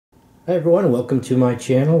Hi everyone, welcome to my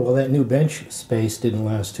channel. Well, that new bench space didn't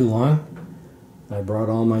last too long. I brought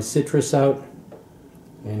all my citrus out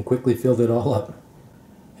and quickly filled it all up.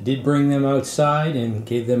 I did bring them outside and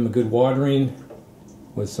gave them a good watering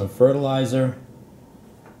with some fertilizer.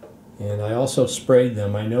 And I also sprayed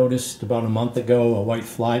them. I noticed about a month ago a white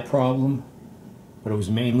fly problem, but it was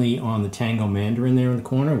mainly on the Tango Mandarin there in the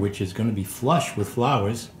corner, which is going to be flush with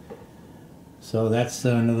flowers. So that's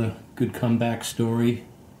another good comeback story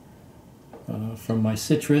from my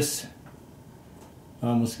citrus.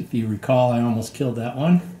 If you recall, I almost killed that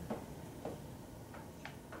one.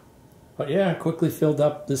 But yeah, I quickly filled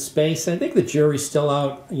up the space. I think the jury's still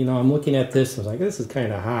out. You know, I'm looking at this, I was like, this is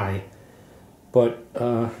kind of high. But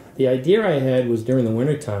the idea I had was during the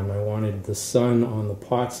wintertime, I wanted the sun on the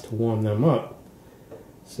pots to warm them up.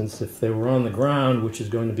 Since if they were on the ground, which is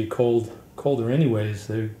going to be colder anyways,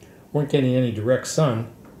 they weren't getting any direct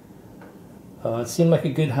sun. It seemed like a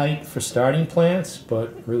good height for starting plants,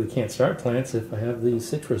 but really can't start plants if I have the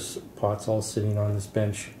citrus pots all sitting on this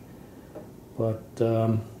bench. But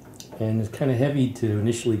and it's kind of heavy to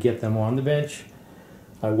initially get them on the bench.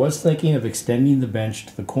 I was thinking of extending the bench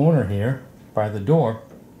to the corner here by the door,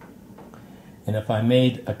 and if I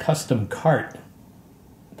made a custom cart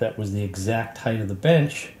that was the exact height of the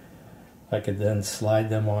bench, I could then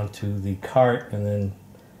slide them onto the cart and then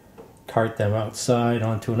cart them outside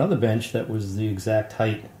onto another bench that was the exact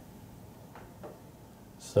height.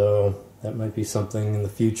 So that might be something in the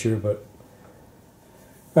future, but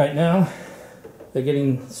right now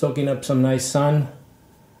they're soaking up some nice sun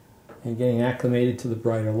and getting acclimated to the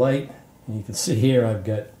brighter light. And you can see here I've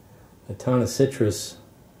got a ton of citrus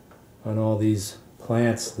on all these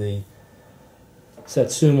plants. The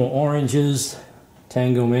Satsuma oranges,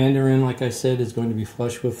 Tango Mandarin, like I said, is going to be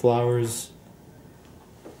flush with flowers.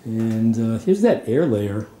 And here's that air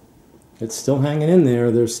layer. It's still hanging in there.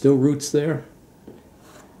 There's still roots there.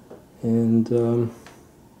 And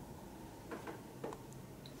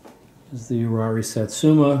here's the Urari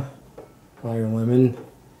Satsuma, Fire Lemon,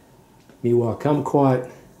 Miwa Kumquat.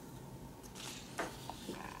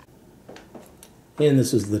 And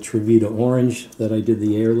this is the Trevita Orange that I did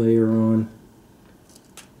the air layer on,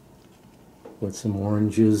 with some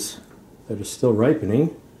oranges that are still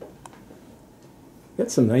ripening. Got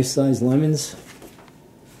some nice sized lemons.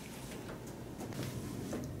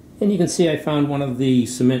 And you can see I found one of the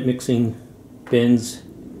cement mixing bins,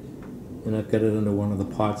 and I've got it under one of the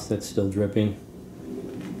pots that's still dripping.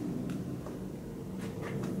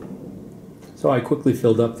 So I quickly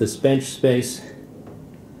filled up this bench space.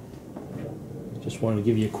 Just wanted to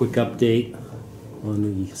give you a quick update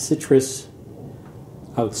on the citrus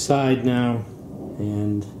outside now,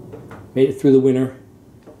 and made it through the winter.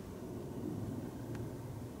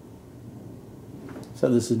 So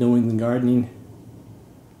this is New England Gardening.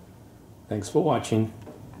 Thanks for watching.